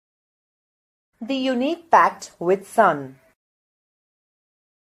The unique pact with sun.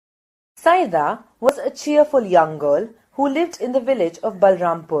 Saida was a cheerful young girl who lived in the village of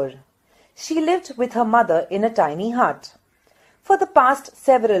Balrampur. She lived with her mother in a tiny hut. For the past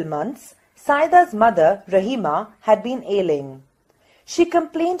several months, Saida's mother, Rahima, had been ailing. She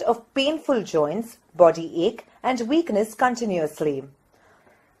complained of painful joints, body ache, and weakness continuously.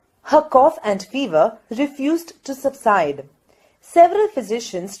 Her cough and fever refused to subside. Several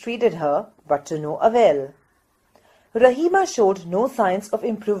physicians treated her, but to no avail. Rahima showed no signs of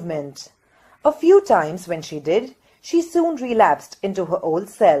improvement. A few times when she did, she soon relapsed into her old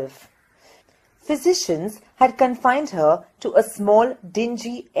self. Physicians had confined her to a small,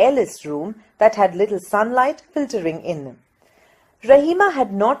 dingy, airless room that had little sunlight filtering in. Rahima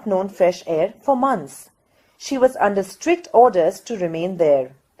had not known fresh air for months. She was under strict orders to remain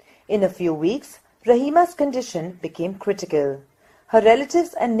there. In a few weeks, Rahima's condition became critical. Her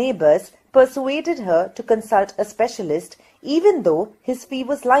relatives and neighbors persuaded her to consult a specialist even though his fee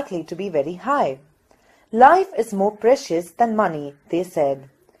was likely to be very high. Life is more precious than money, they said.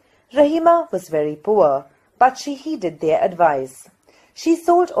 Rahima was very poor, but she heeded their advice. She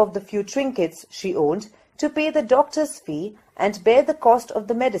sold off the few trinkets she owned to pay the doctor's fee and bear the cost of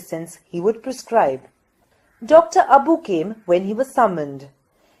the medicines he would prescribe. Dr. Abu came when he was summoned.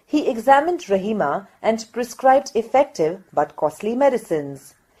 He examined Rahima and prescribed effective but costly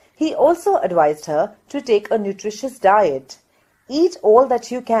medicines. He also advised her to take a nutritious diet. Eat all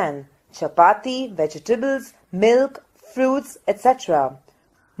that you can, chapati, vegetables, milk, fruits, etc.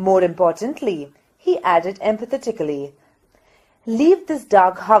 More importantly, he added empathetically, leave this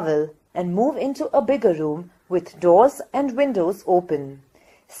dark hovel and move into a bigger room with doors and windows open.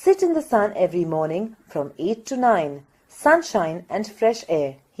 Sit in the sun every morning from 8 to 9. Sunshine and fresh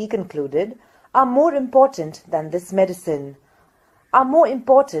air, he concluded, are more important than this medicine. I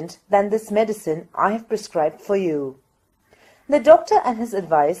have prescribed for you. The doctor and his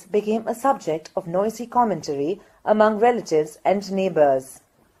advice became a subject of noisy commentary among relatives and neighbors.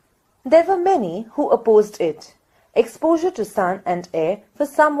 There were many who opposed it. Exposure to sun and air for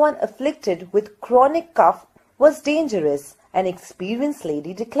someone afflicted with chronic cough was dangerous, an experienced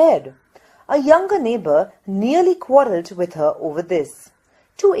lady declared. A younger neighbor nearly quarrelled with her over this.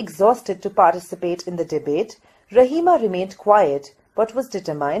 Too exhausted to participate in the debate, Rahima remained quiet but was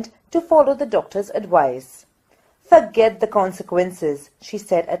determined to follow the doctor's advice. Forget the consequences, she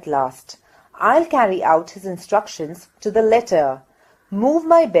said at last. I'll carry out his instructions to the letter. Move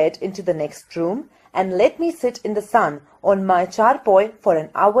my bed into the next room and let me sit in the sun on my charpoy for an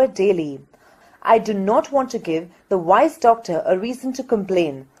hour daily. I do not want to give the wise doctor a reason to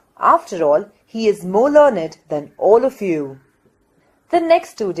complain. After all, he is more learned than all of you. The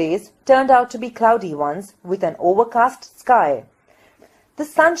next 2 days turned out to be cloudy ones with an overcast sky. The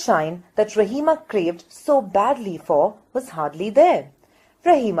sunshine that Rahima craved so badly for was hardly there.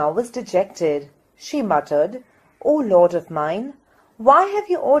 Rahima was dejected. She muttered, "O Lord of mine, why have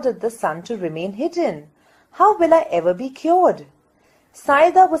you ordered the sun to remain hidden? How will I ever be cured?"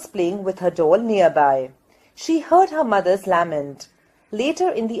 Saida was playing with her doll nearby. She heard her mother's lament. Later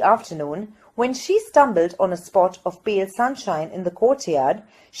in the afternoon, when she stumbled on a spot of pale sunshine in the courtyard,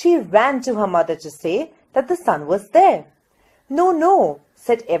 she ran to her mother to say that the sun was there. "No, no,"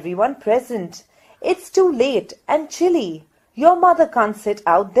 said everyone present. "It's too late and chilly. Your mother can't sit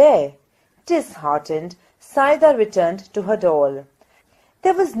out there." Disheartened, Saida returned to her doll.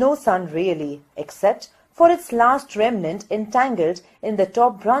 There was no sun really, except for its last remnant entangled in the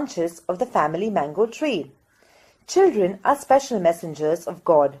top branches of the family mango tree. Children are special messengers of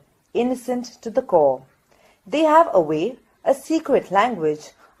God, innocent to the core. They have a way, a secret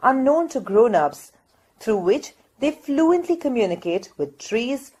language, unknown to grown-ups, through which they fluently communicate with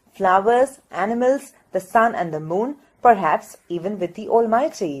trees, flowers, animals, the sun and the moon, perhaps even with the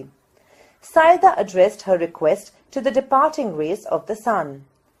Almighty. Saida addressed her request to the departing rays of the sun.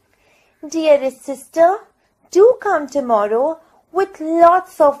 "Dearest sister, do come tomorrow with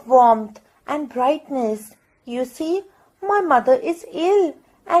lots of warmth and brightness. You see, my mother is ill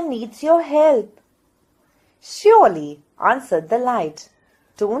and needs your help." "Surely," answered the light.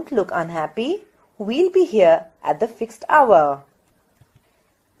 "Don't look unhappy. We'll be here at the fixed hour."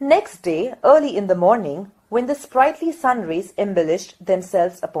 Next day, early in the morning, when the sprightly sun rays embellished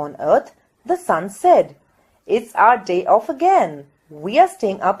themselves upon earth, the sun said, "It's our day off again. We are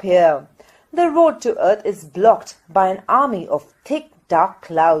staying up here. The road to earth is blocked by an army of thick, dark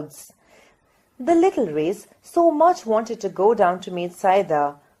clouds." The little rays so much wanted to go down to meet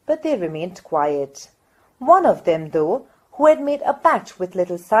Saida, but they remained quiet. One of them, though, who had made a pact with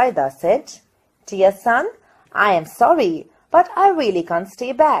little Saida, said, "Dear sun, I am sorry, but I really can't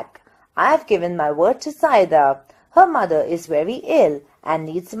stay back. I have given my word to Saida. Her mother is very ill and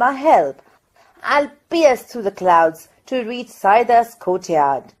needs my help. I'll pierce through the clouds to reach Saida's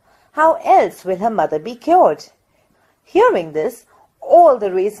courtyard. How else will her mother be cured?" Hearing this, all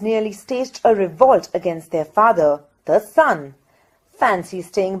the rays nearly staged a revolt against their father, the sun. "Fancy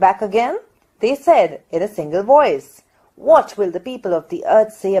staying back again?" they said in a single voice. "What will the people of the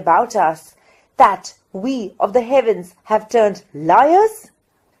earth say about us? That we of the heavens have turned liars?"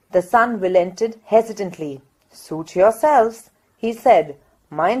 The sun relented hesitantly. "Suit yourselves," he said.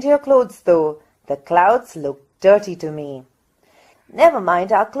 "Mind your clothes, though. The clouds look dirty to me." "Never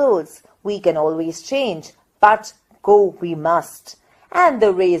mind our clothes. We can always change. But go we must." And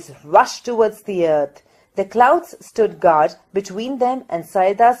the rays rushed towards the earth. The clouds stood guard between them and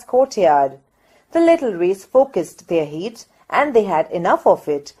Saida's courtyard. The little rays focused their heat, and they had enough of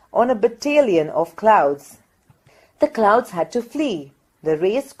it, on a battalion of clouds. The clouds had to flee. The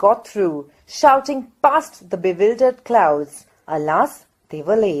rays got through, shouting past the bewildered clouds. Alas, they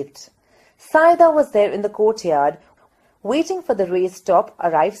were late. Saida was there in the courtyard, waiting for the rays' stop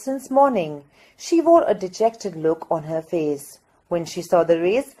arrive since morning. She wore a dejected look on her face. When she saw the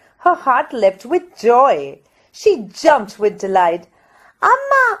rays, her heart leapt with joy. She jumped with delight.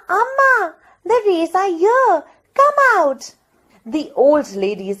 "Amma, Amma, the rays are here. Come out." The old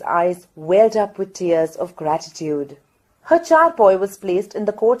lady's eyes welled up with tears of gratitude. Her charpoy was placed in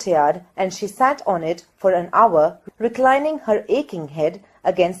the courtyard, and she sat on it for an hour, reclining her aching head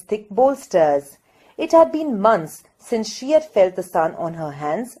against thick bolsters. It had been months since she had felt the sun on her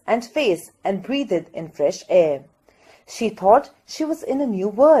hands and face and breathed in fresh air. She thought she was in a new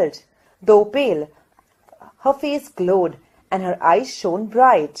world. Though pale, her face glowed and her eyes shone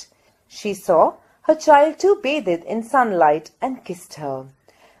bright. She saw her child too bathed in sunlight and kissed her.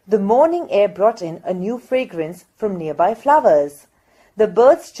 The morning air brought in a new fragrance from nearby flowers. The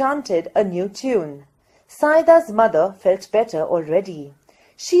birds chanted a new tune. Saida's mother felt better already.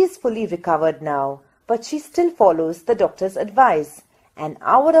 She is fully recovered now, but she still follows the doctor's advice: an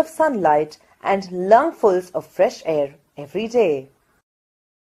hour of sunlight and lungfuls of fresh air every day.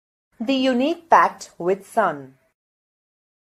 The unique pact with sun.